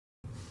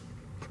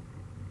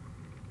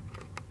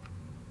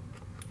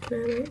I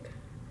like.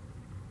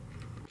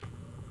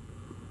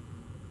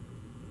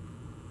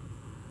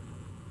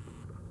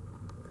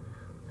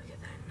 Look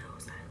at that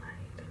nose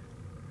highlight.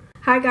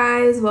 Hi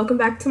guys, welcome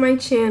back to my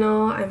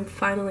channel. I'm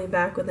finally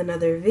back with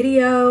another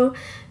video.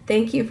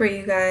 Thank you for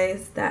you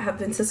guys that have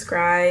been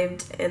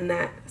subscribed and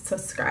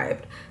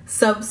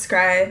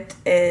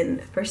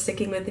and for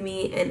sticking with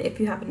me. And if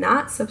you have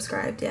not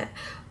subscribed yet,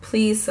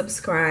 please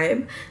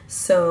subscribe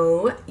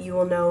so you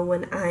will know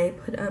when I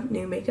put up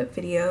new makeup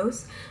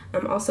videos.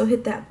 Also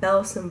hit that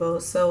bell symbol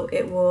so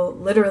it will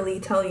literally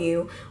tell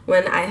you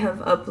when I have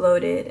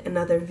uploaded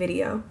another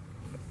video.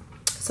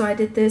 So I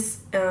did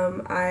this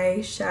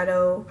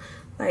eyeshadow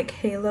like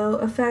halo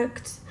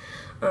effect,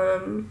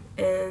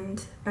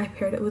 and I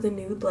paired it with a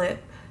nude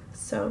lip.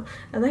 So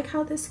I like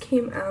how this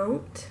came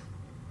out.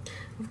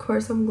 Of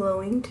course I'm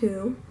glowing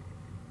too.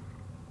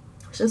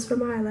 It's just for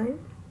my highlight.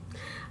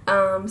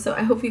 So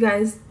I hope you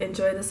guys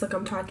enjoy this look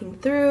I'm talking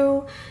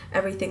through,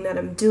 everything that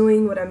I'm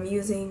doing, what I'm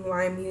using,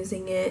 why I'm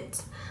using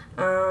it.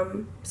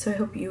 So I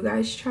hope you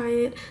guys try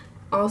it.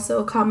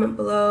 Also comment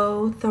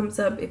below, thumbs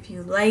up if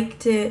you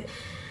liked it,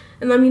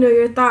 and let me know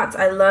your thoughts.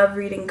 I love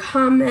reading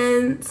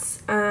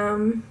comments,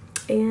 and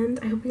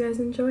I hope you guys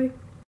enjoy.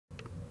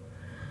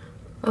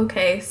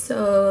 Okay,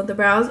 so the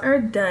brows are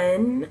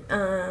done.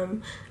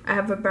 I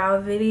have a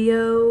brow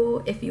video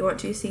if you want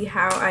to see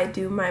how I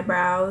do my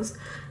brows.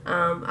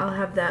 I'll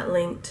have that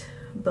linked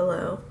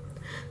below.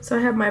 So I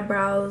have my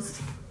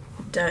brows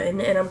done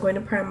and I'm going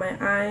to prime my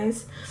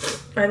eyes.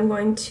 I'm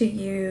going to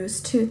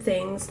use two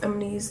things. I'm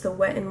going to use the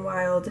Wet n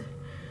Wild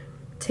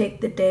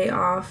Take the Day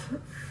Off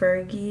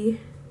Fergie,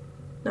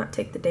 not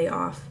Take the Day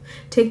Off,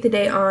 Take the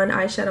Day On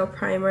eyeshadow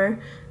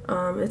primer.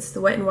 It's the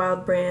Wet n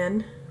Wild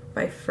brand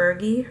by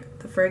Fergie,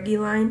 the Fergie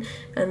line,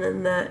 and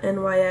then the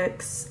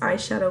NYX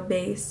eyeshadow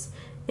base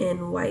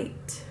in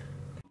white.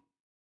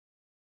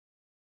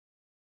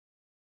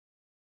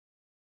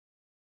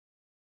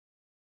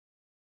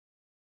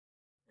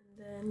 And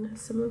then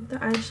some of the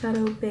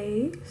eyeshadow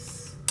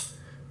base.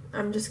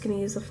 I'm just gonna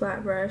use a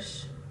flat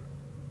brush,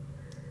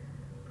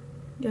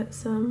 get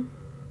some,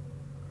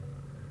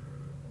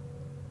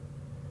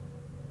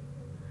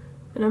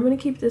 and I'm gonna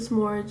keep this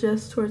more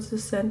just towards the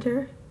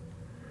center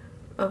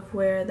of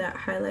where that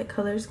highlight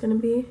color is going to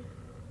be.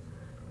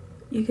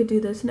 You could do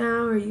this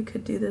now or you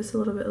could do this a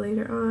little bit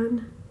later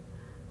on,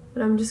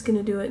 but I'm just going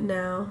to do it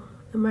now.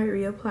 I might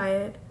reapply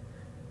it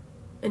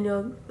and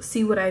you'll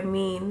see what I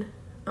mean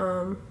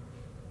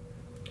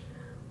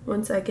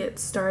once I get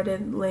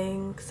started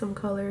laying some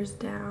colors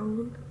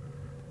down.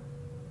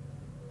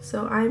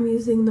 So I'm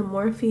using the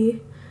Morphe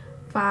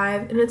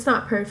 5, and it's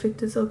not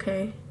perfect, it's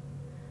okay.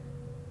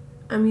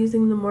 I'm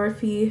using the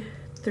Morphe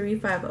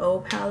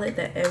 350 palette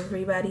that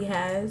everybody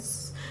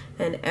has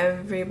and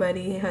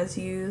everybody has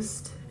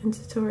used in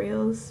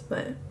tutorials,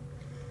 but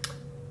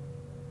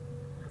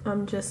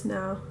I'm just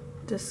now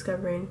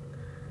discovering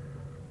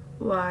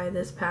why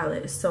this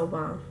palette is so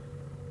bomb.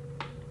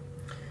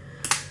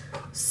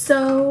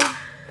 So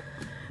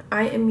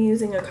I am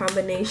using a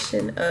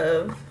combination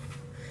of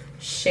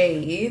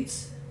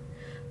shades,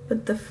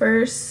 but the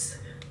first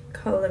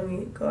color, let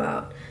me go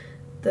out.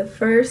 The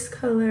first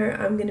color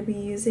I'm going to be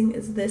using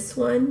is this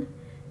one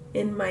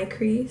in my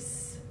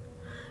crease,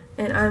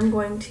 and I'm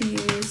going to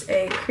use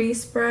a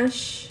crease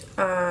brush.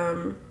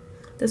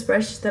 This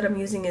brush that I'm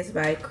using is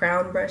by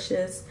Crown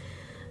Brushes.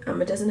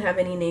 It doesn't have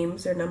any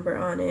names or number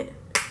on it,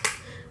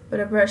 but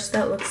a brush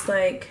that looks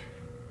like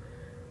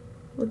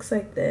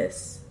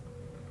this,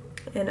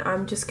 and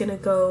I'm just gonna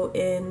go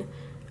in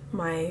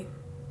my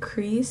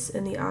crease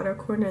in the outer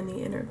corner and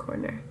the inner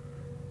corner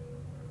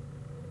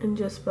and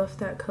just buff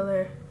that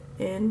color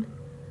in.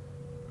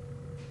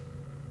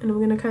 And I'm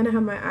gonna kind of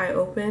have my eye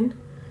open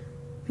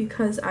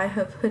because I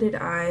have hooded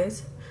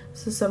eyes,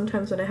 so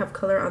sometimes when I have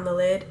color on the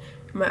lid,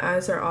 my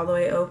eyes are all the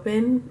way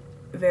open,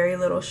 very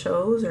little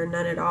shows or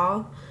none at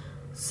all.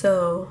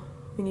 So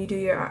when you do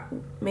your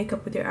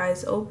makeup with your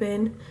eyes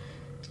open,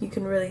 you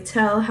can really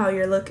tell how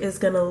your look is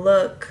gonna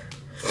look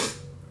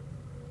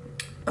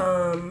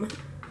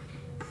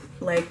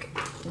like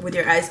with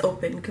your eyes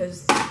open,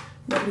 because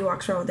nobody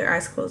walks around with their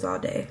eyes closed all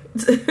day.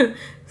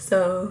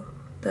 So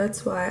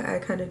that's why I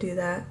kind of do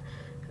that.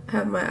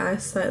 Have my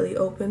eyes slightly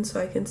open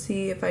so I can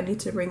see if I need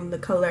to bring the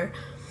color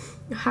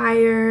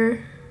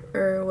higher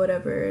or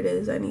whatever it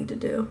is I need to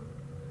do.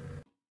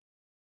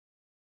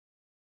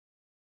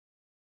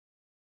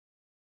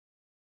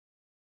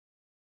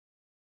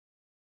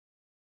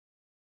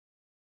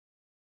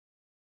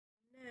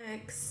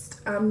 Next,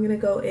 I'm gonna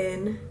go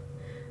in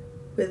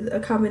with a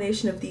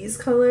combination of these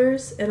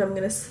colors, and I'm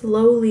gonna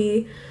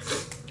slowly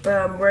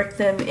work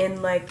them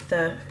in like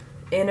the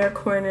inner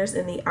corners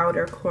and the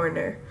outer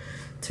corner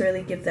to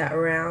really give that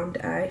round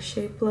eye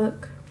shape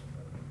look.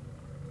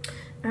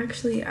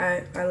 Actually,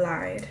 I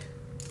lied.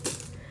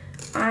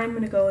 I'm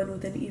gonna go in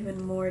with an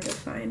even more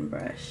defined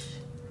brush.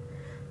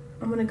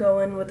 I'm gonna go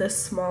in with a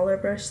smaller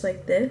brush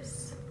like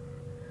this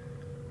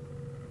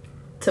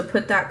to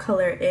put that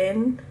color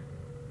in.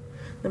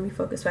 Let me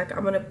focus back.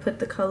 I'm gonna put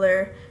the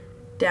color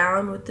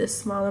down with this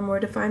smaller, more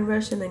defined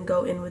brush, and then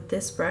go in with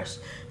this brush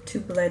to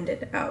blend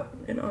it out.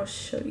 And I'll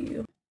show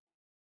you.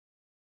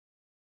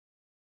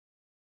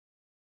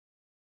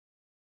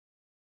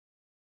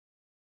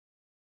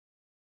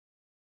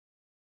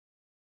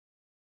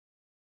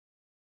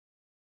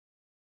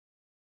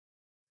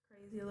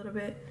 Crazy a little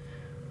bit.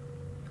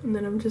 And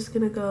then I'm just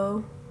gonna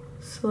go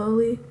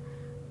slowly.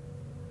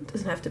 It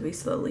doesn't have to be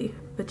slowly,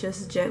 but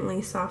just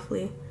gently,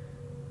 softly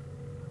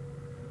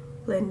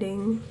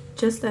blending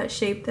just that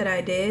shape that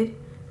I did.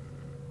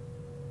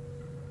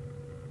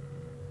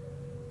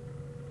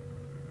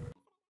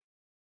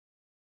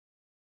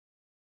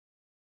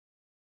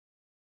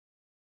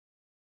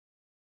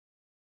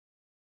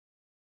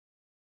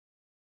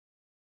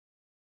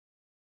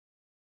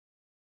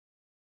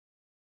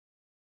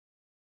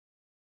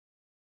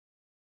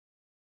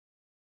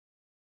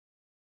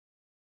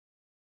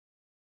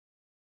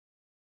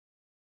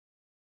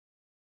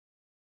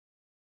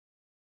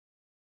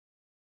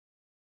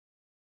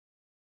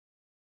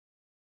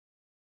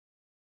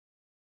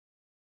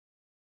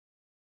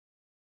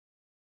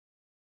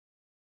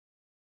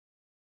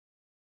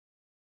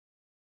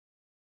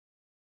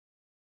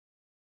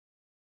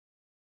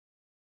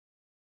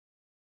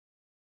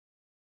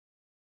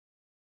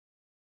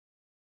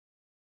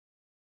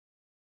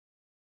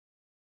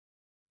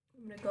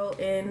 I'm gonna go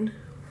in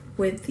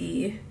with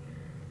the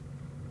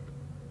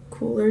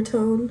cooler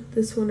tone,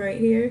 this one right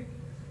here.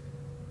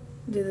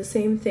 Do the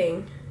same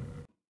thing.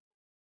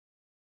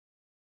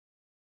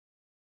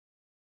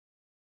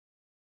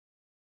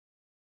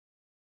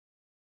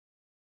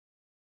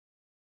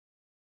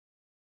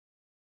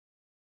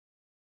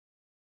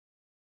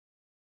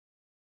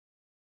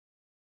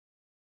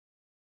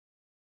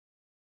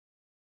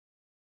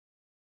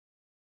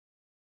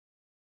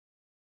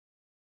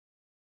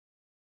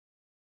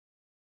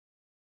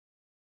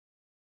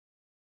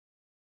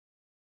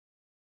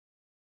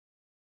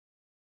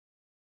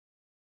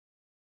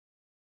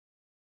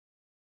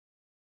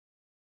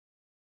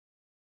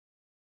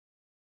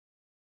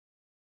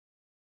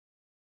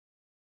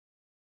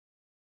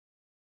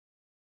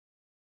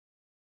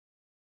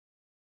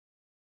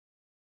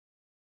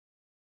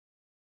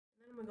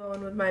 I'm gonna go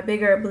in with my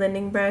bigger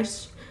blending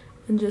brush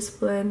and just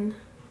blend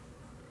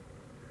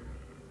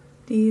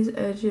these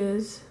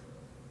edges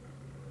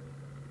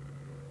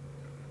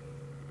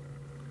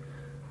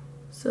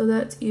so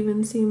that's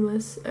even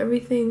seamless.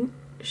 Everything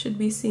should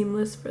be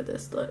seamless for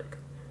this look.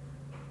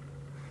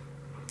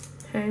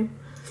 Okay,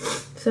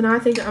 so now I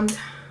think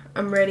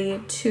I'm ready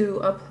to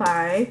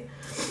apply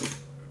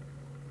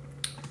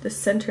the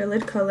center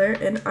lid color,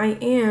 and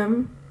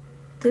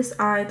this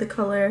eye, the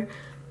color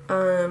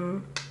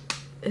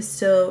is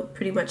still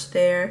pretty much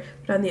there,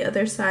 but on the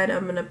other side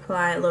I'm gonna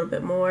apply a little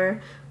bit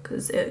more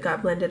because it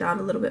got blended out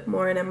a little bit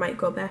more, and I might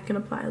go back and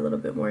apply a little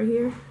bit more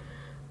here,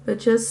 but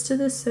just to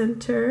the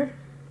center,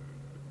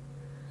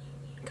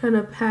 kind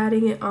of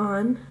patting it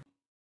on.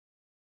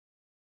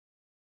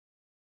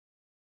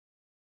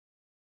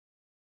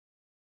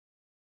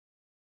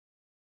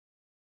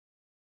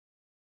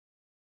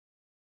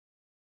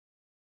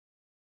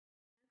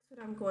 Next,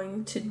 what I'm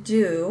going to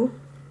do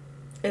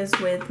is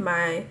with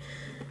my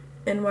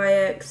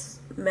NYX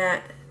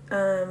matte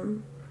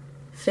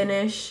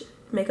finish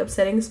makeup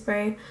setting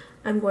spray,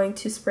 I'm going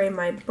to spray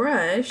my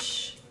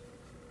brush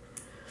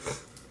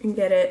and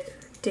get it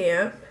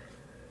damp.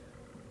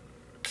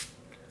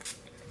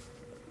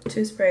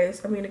 2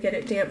 sprays. I'm going to get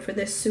it damp for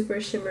this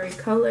super shimmery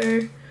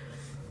color,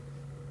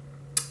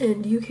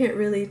 and you can't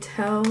really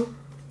tell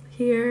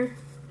here,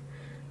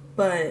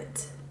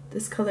 but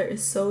this color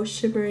is so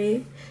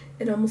shimmery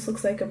it almost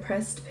looks like a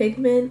pressed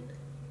pigment,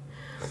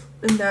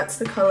 and that's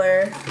the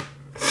color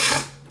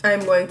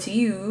I'm going to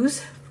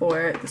use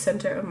for the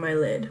center of my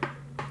lid.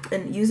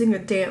 And using a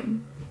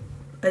damp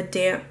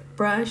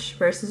brush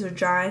versus a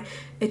dry,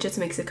 it just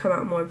makes it come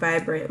out more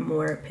vibrant,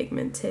 more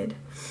pigmented.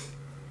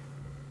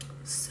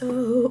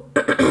 So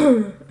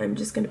I'm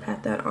just gonna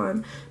pat that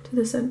on to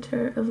the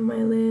center of my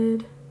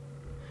lid,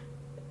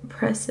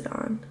 press it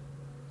on.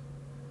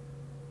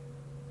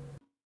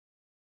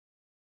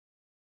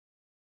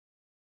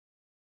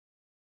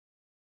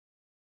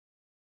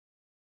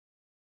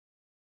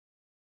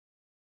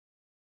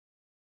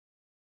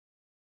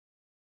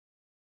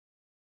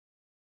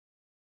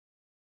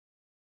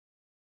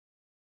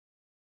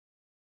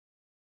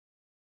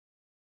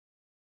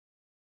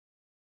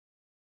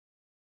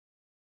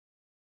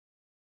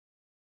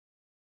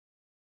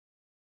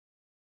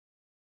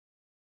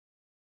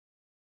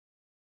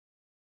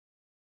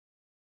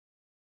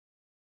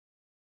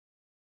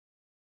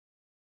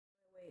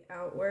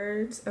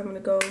 Outwards, I'm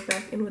gonna go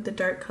back in with the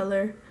dark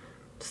color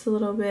just a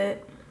little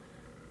bit,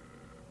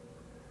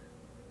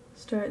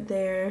 start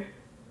there,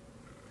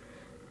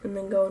 and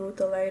then go in with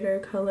the lighter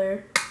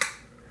color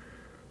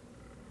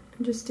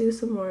and just do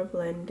some more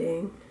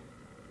blending.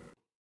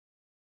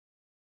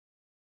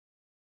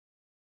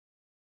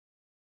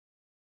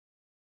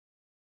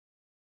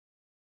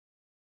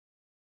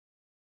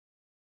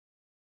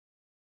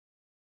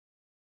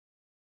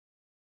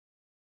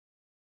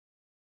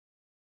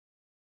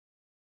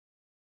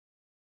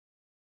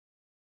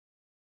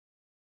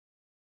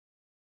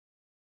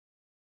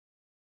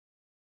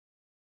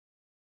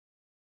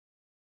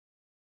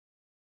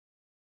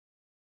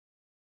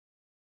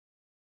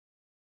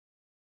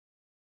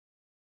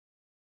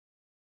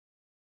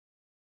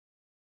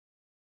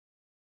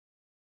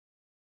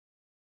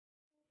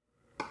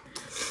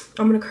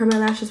 I'm gonna curl my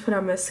lashes, put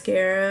on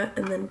mascara,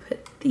 and then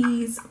put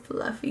these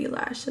fluffy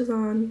lashes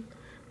on.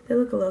 They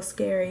look a little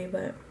scary,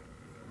 but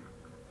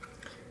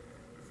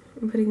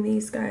I'm putting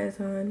these guys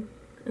on,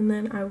 and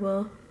then I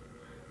will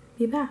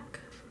be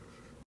back.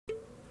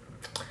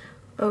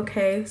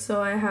 Okay,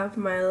 so I have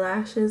my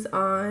lashes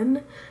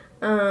on,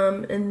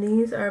 and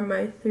these are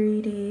my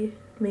 3D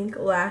mink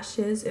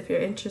lashes. If you're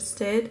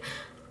interested,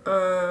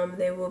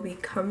 they will be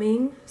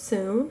coming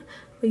soon,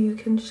 but you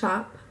can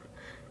shop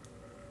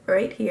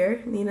right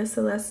here,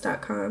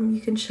 ninaceleste.com. You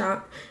can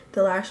shop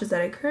the lashes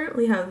that I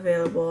currently have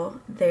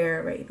available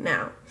there right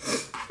now.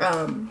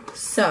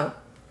 So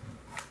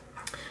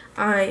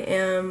I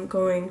am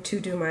going to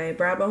do my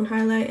brow bone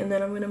highlight, and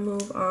then I'm going to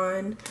move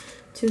on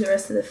to the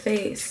rest of the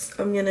face.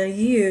 I'm going to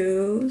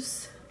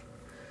use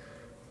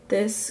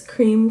this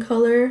cream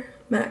color,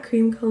 matte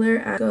cream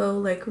color. I go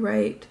like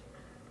right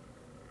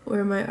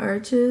where my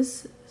arch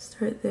is,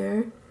 start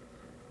there,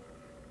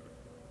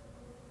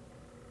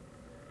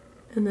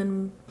 and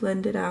then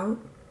blend it out,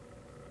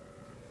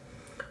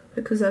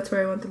 because that's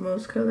where I want the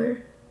most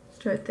color.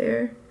 Start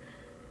there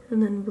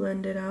and then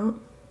blend it out.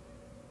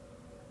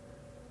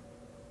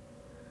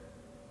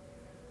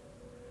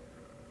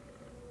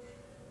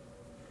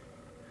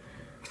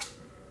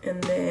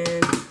 And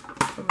then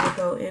I'm gonna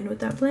go in with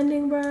that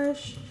blending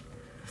brush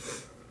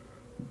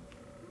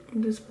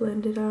and just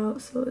blend it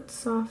out so it's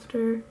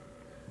softer.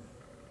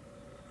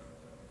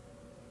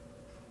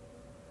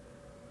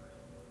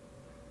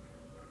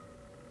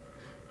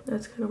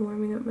 That's kind of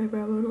warming up my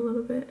brow bone a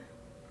little bit.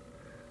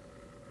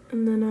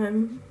 And then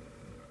I'm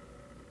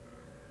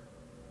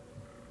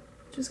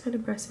just kind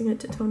of pressing it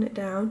to tone it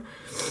down.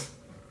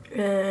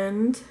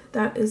 And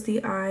that is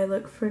the eye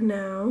look for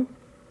now.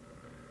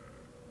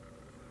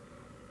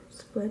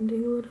 Just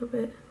blending a little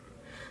bit.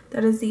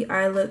 That is the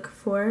eye look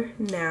for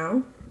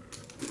now.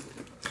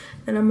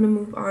 And I'm going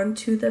to move on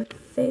to the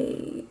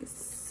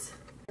face.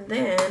 And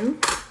then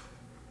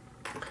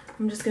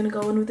I'm just going to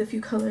go in with a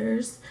few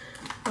colors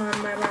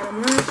on my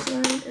bottom lash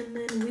line, and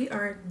then we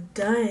are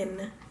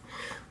done.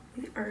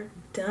 We are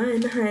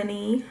done,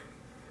 honey.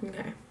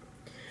 Okay.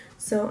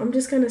 So I'm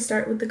just going to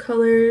start with the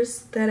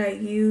colors that I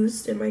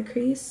used in my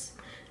crease,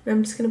 and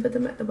I'm just going to put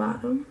them at the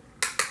bottom,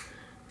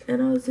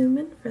 and I'll zoom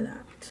in for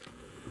that.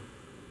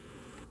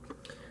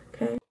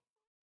 Okay.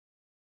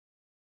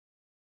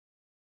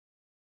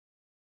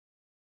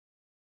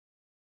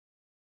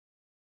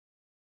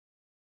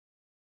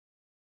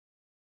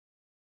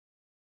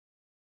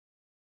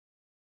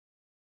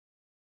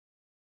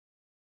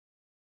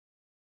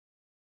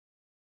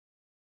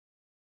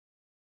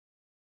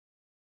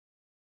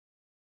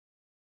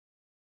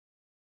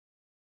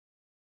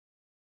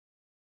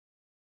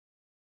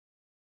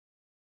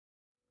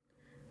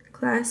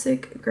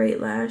 Classic Great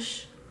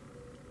Lash.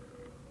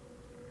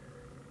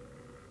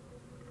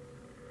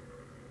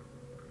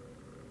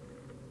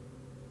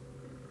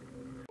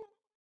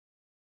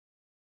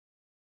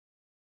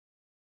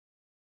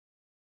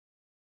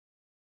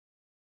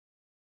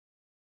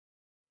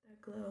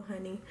 That glow,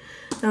 honey.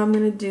 Now I'm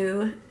gonna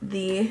do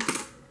the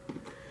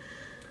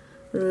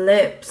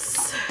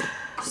lips.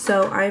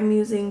 So I'm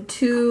using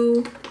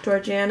two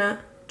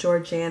Georgiana.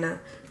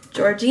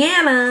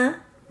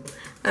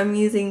 I'm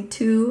using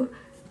two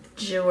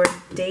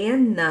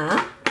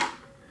Jordana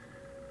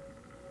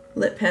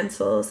lip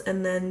pencils,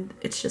 and then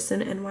it's just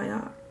an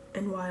NYX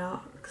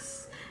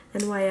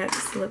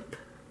lip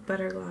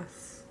butter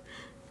gloss.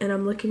 And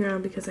I'm looking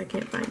around because I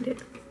can't find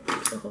it.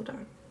 So hold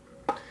on.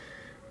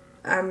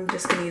 I'm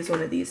just gonna use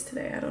one of these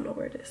today. I don't know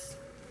where it is.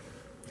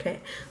 Okay,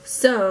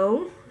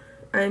 so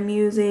I'm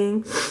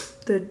using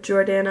the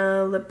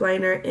Jordana lip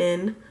liner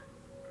in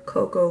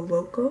Coco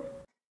Loco.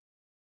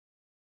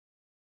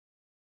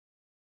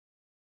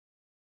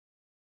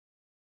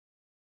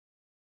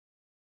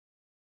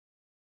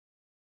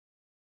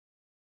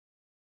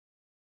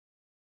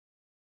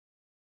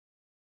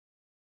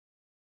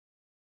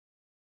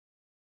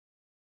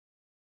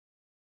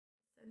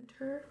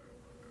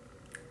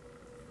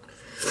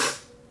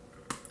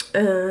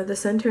 The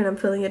center, and I'm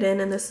filling it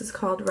in, and this is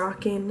called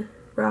Rockin'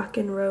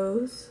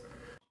 Rose.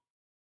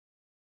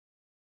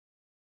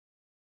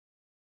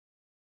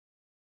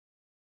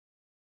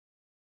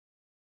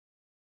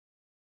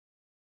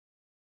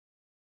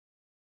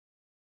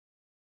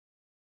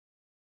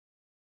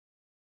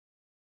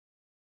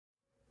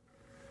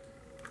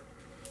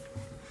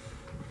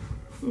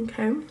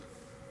 Okay.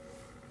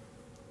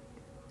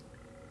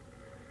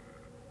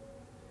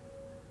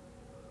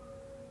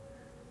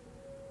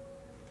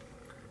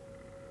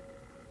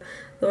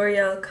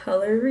 L'Oreal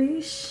Color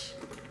Riche,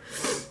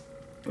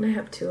 and I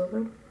have two of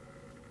them.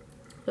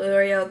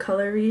 L'Oreal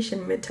Color Riche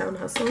and Midtown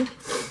Hustle.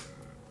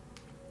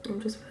 I'll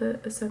just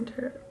put a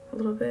center, a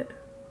little bit.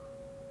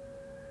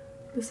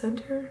 The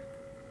center.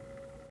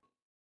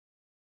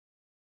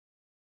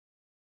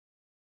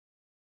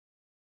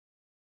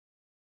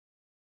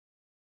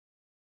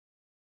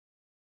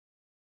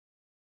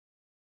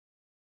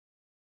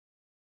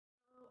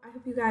 I I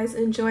hope you guys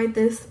enjoyed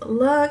this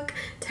look.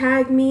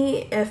 Tag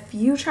me if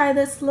you try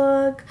this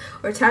look,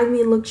 or tag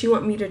me in looks you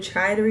want me to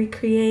try to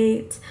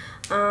recreate.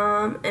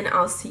 And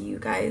I'll see you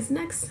guys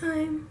next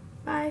time.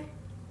 Bye.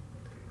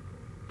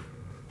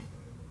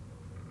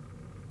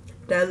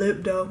 That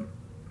lip though,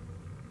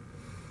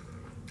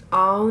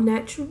 all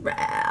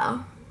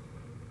natural.